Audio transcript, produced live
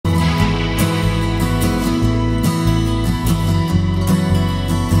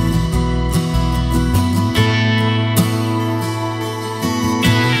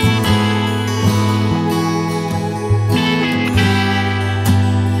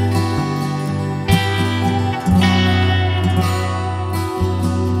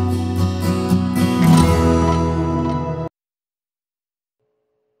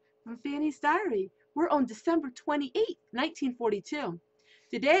diary. We're on December 28th, 1942.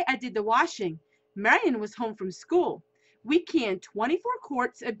 Today I did the washing. Marion was home from school. We canned 24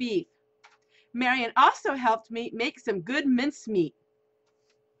 quarts of beef. Marion also helped me make some good mincemeat.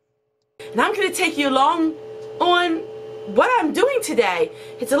 And I'm going to take you along on what I'm doing today.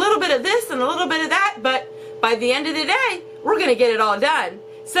 It's a little bit of this and a little bit of that, but by the end of the day, we're going to get it all done.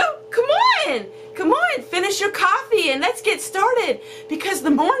 So come on, finish your coffee and let's get started because the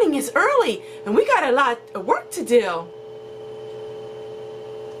morning is early and we got a lot of work to do.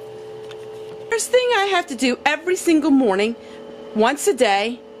 First thing I have to do every single morning, once a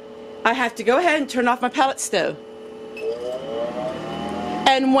day, I have to go ahead and turn off my pellet stove.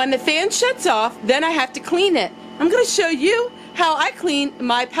 And when the fan shuts off, then I have to clean it. I'm going to show you how I clean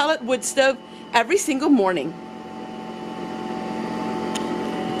my pellet wood stove every single morning.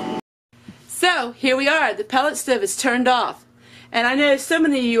 So here we are, the pellet stove is turned off. And I know so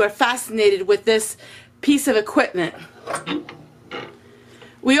many of you are fascinated with this piece of equipment.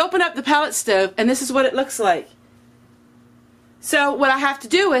 We open up the pellet stove and this is what it looks like. So what I have to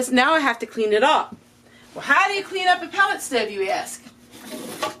do is, now I have to clean it up. Well, how do you clean up a pellet stove, you ask?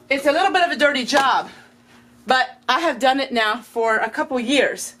 It's a little bit of a dirty job, but I have done it now for a couple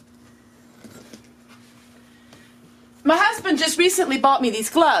years. My husband just recently bought me these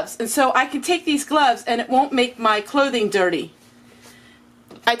gloves, and so I can take these gloves and it won't make my clothing dirty.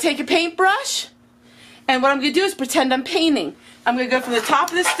 I take a paintbrush, and what I'm going to do is pretend I'm painting. I'm going to go from the top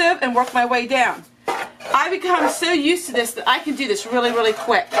of the stove and work my way down. I become so used to this that I can do this really, really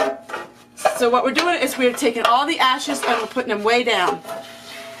quick. So what we're doing is we're taking all the ashes and we're putting them way down.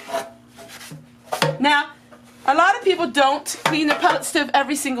 Now, a lot of people don't clean their pellet stove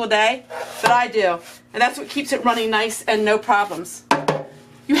every single day, but I do. And that's what keeps it running nice and no problems.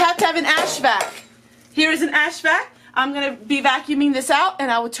 You have to have an ash vac. Here is an ash vac. I'm going to be vacuuming this out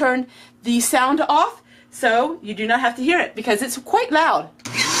and I will turn the sound off so you do not have to hear it because it's quite loud.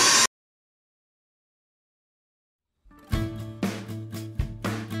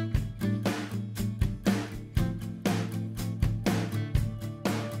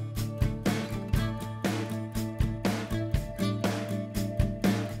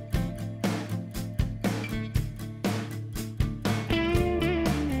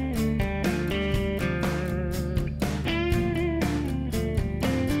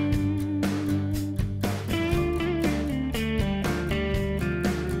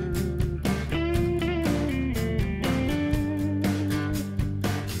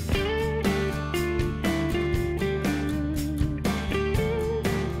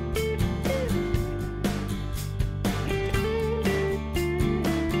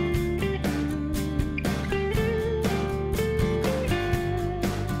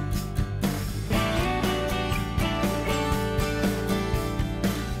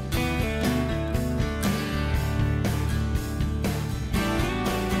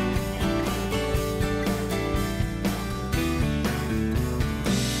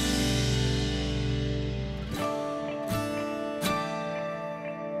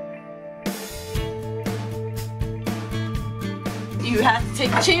 You have to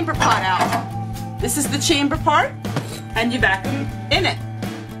take the chamber pot out. This is the chamber part, and you vacuum in it.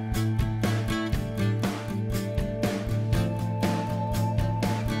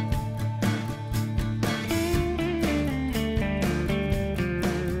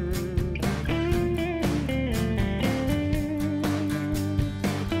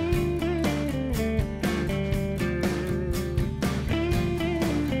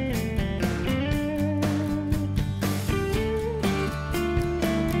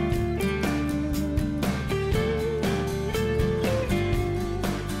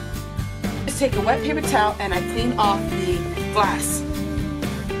 Take a wet paper towel and I clean off the glass.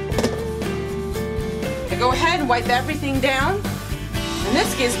 I go ahead and wipe everything down, and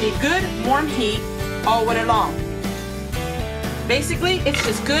this gives me good warm heat all winter long. Basically, it's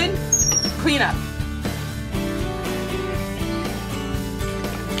just good cleanup.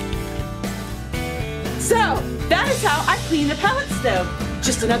 So that is how I clean the pellet stove.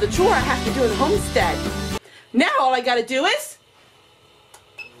 Just another chore I have to do in the homestead. Now all I gotta do is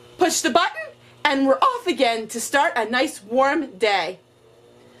push the button and we're off again to start a nice warm day.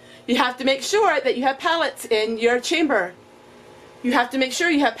 You have to make sure that you have pellets in your chamber. You have to make sure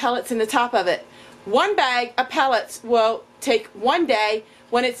you have pellets in the top of it. One bag of pellets will take one day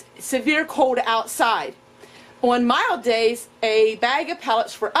when it's severe cold outside. On mild days, a bag of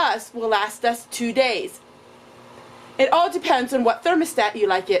pellets for us will last us 2 days. It all depends on what thermostat you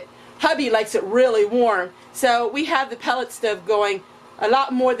like it. Hubby likes it really warm, so we have the pellet stove going a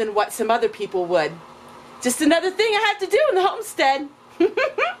lot more than what some other people would. Just another thing I have to do in the homestead.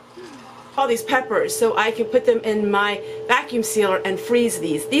 all these peppers so I can put them in my vacuum sealer and freeze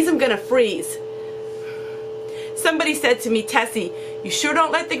these. These I'm gonna freeze. Somebody said to me, Tessie, you sure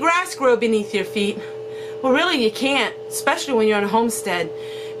don't let the grass grow beneath your feet. Well, really you can't, especially when you're on a homestead.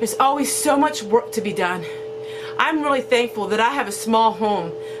 There's always so much work to be done. I'm really thankful that I have a small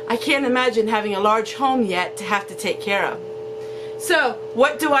home. I can't imagine having a large home yet to have to take care of. So,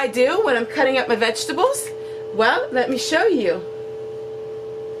 what do I do when I'm cutting up my vegetables? Well, let me show you.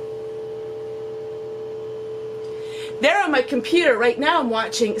 There on my computer right now I'm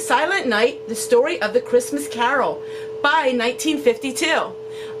watching Silent Night, The Story of the Christmas Carol by 1952.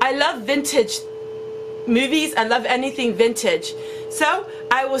 I love vintage movies. I love anything vintage. So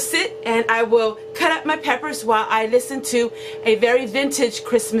I will sit and I will cut up my peppers while I listen to a very vintage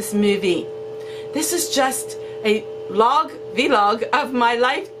Christmas movie. This is just a vlog of my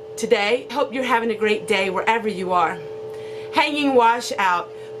life today. Hope you're having a great day wherever you are. Hanging wash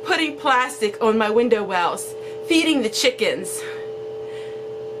out, putting plastic on my window wells, feeding the chickens,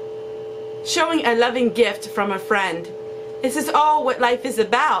 showing a loving gift from a friend. This is all what life is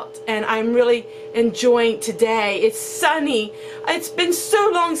about, and I'm really enjoying today. It's sunny. It's been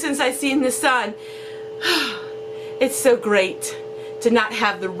so long since I've seen the sun. It's so great to not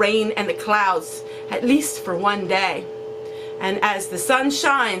have the rain and the clouds, at least for one day. And as the sun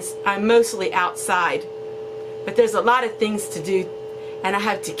shines, I'm mostly outside. But there's a lot of things to do, and I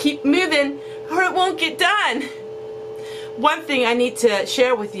have to keep moving or it won't get done. One thing I need to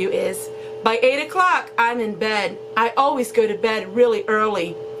share with you is, by 8 o'clock, I'm in bed. I always go to bed really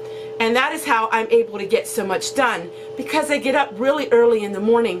early. And that is how I'm able to get so much done, because I get up really early in the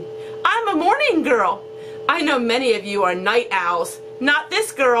morning. I'm a morning girl. I know many of you are night owls. Not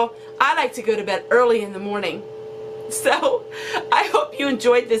this girl. I like to go to bed early in the morning. So, I hope you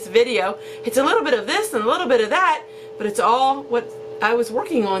enjoyed this video. It's a little bit of this and a little bit of that, but it's all what I was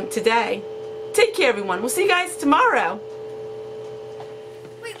working on today. Take care, everyone. We'll see you guys tomorrow.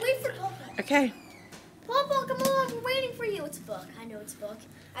 Wait for Papa. Okay. Papa, come on, we're waiting for you. It's a book. I know it's a book.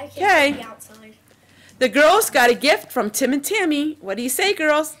 I can't be outside. The girls got a gift from Tim and Tammy. What do you say,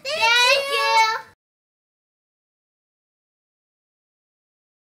 girls? Thank you.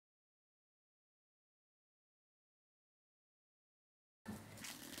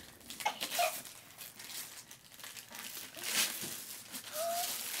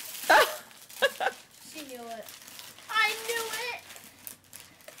 She knew it. I knew it.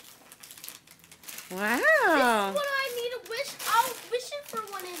 Wow. This is what I need to wish. I'll wish it for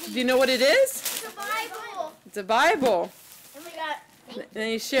one of these. Do you know what it is? It's a Bible. It's a Bible. And we got. Then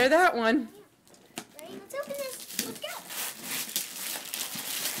you share that one. Ready? Let's open this. Let's go.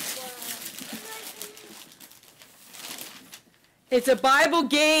 It's a Bible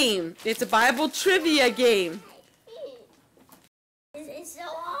game. It's a Bible trivia game. It's so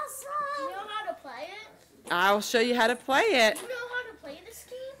awesome. Do you know how to play it? I'll show you how to play it. Do you know how to play this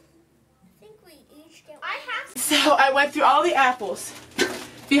game? I think we each get one. I have. So I went through all the apples.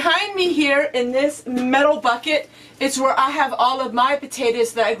 Behind me here in this metal bucket is where I have all of my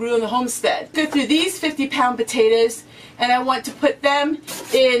potatoes that I grew in the homestead. Go through these 50-pound potatoes, and I want to put them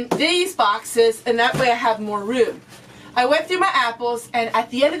in these boxes, and that way I have more room. I went through my apples, and at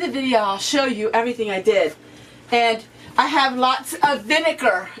the end of the video I'll show you everything I did. And I have lots of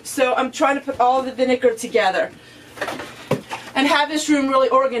vinegar, so I'm trying to put all the vinegar together and have this room really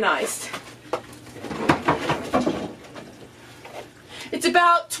organized. It's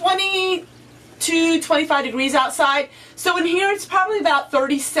about 20 to 25 degrees outside, so in here it's probably about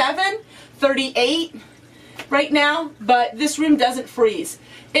 37, 38 right now, but this room doesn't freeze.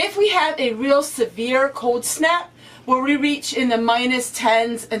 If we have a real severe cold snap, where we reach in the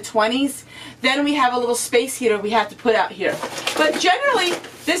 -10s and 20s, then we have a little space heater we have to put out here. But generally,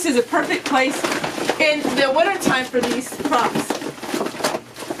 this is a perfect place in the wintertime for these crops.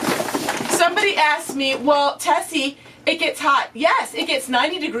 Somebody asked me, well, Tessie, it gets hot. Yes, it gets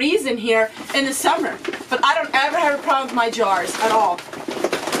 90 degrees in here in the summer, but I don't ever have a problem with my jars at all.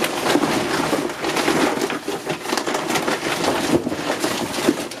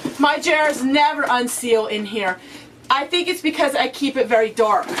 My jars never unseal in here. I think it's because I keep it very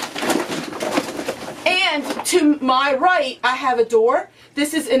dark. And to my right, I have a door.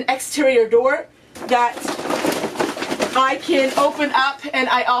 This is an exterior door that I can open up, and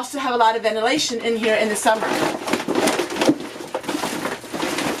I also have a lot of ventilation in here in the summer.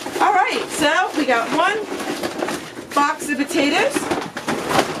 Alright, so we got one box of potatoes.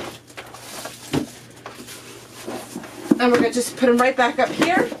 And we're going to just put them right back up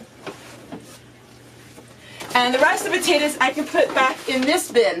here. And the rest of the potatoes I can put back in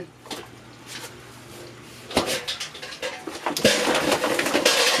this bin.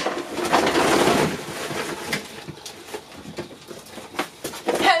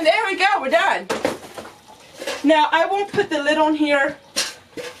 And there we go, we're done. Now I won't put the lid on here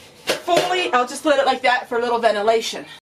fully, I'll just let it like that for a little ventilation.